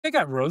I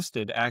got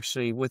roasted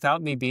actually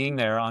without me being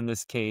there on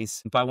this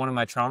case by one of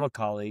my trauma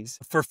colleagues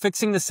for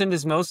fixing the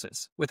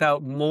syndesmosis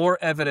without more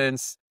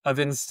evidence of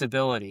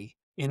instability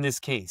in this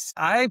case.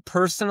 I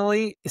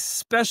personally,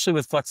 especially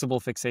with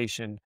flexible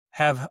fixation,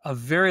 have a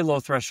very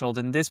low threshold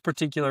in this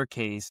particular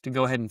case to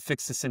go ahead and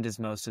fix the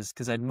syndesmosis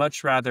because I'd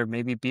much rather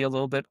maybe be a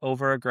little bit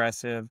over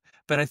aggressive.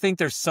 But I think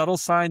there's subtle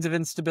signs of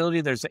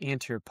instability. There's the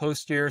anterior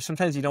posterior.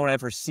 Sometimes you don't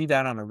ever see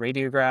that on a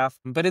radiograph.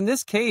 But in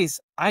this case,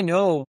 I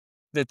know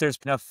that there's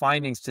enough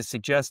findings to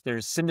suggest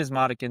there's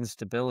syndesmotic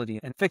instability,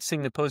 and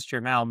fixing the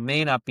posterior mal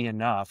may not be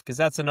enough because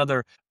that's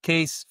another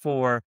case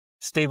for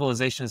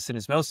stabilization of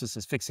syndesmosis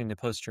is fixing the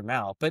posterior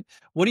mal. But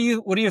what are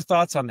your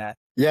thoughts on that?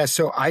 Yeah,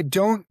 so I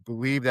don't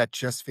believe that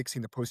just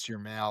fixing the posterior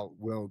mal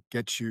will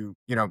get you,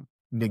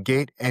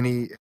 negate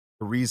any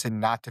reason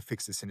not to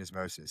fix the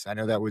syndesmosis. I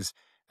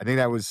think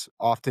that was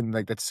often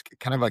like that's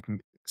kind of like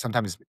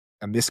sometimes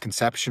a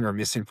misconception or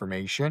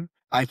misinformation.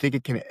 I think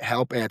it can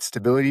help add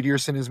stability to your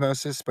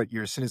syndesmosis, but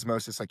your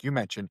syndesmosis, like you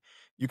mentioned,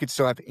 you could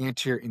still have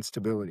anterior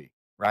instability,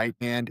 right?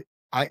 And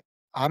I,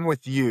 I'm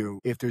with you.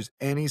 If there's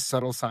any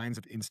subtle signs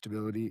of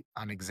instability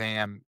on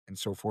exam and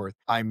so forth,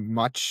 I'm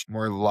much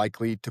more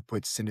likely to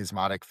put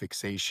syndesmotic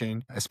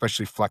fixation,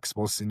 especially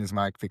flexible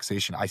syndesmotic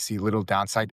fixation. I see little downside